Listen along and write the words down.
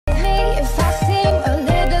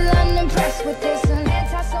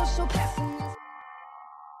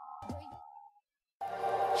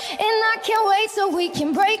I can't wait so we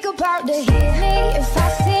can break apart to hear me if I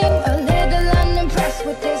seem a little unimpressed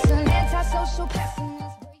with this an antisocial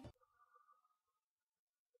pessimist.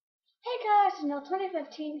 Hey guys, it's Noel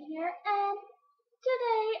 2015 here, and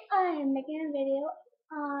today I am making a video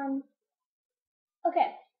on.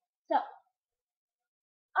 Okay, so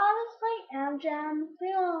I was playing Am Jam,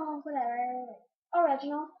 whatever,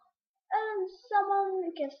 original, and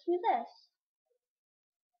someone gives me this.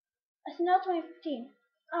 It's Noel 2015.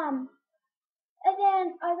 And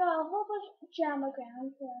then I got a whole bunch of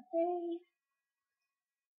Jamograms. Where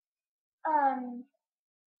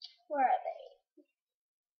are they?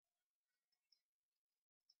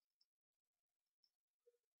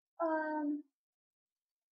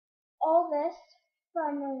 All this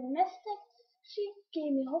from Mystics. She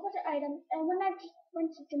gave me a whole bunch of items, and when I just went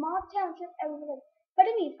to Jamal Township, everybody was like,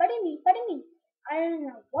 buddy me. I didn't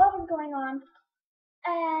know what was going on,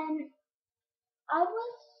 and I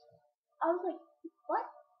was like, what?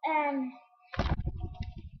 And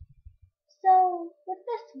so with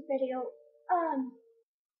this video,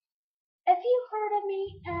 if you heard of me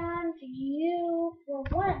and you were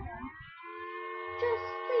one of them, just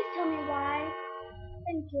please tell me why.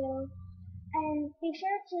 Thank you. And be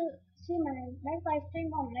sure to see my next live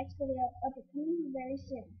stream on the next video of it coming very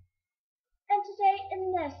soon. And today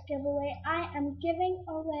in this giveaway, I am giving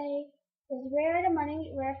away this Rare to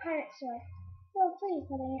Money Rare Pirate Sword. So please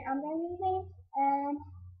put in your names and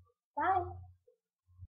bye.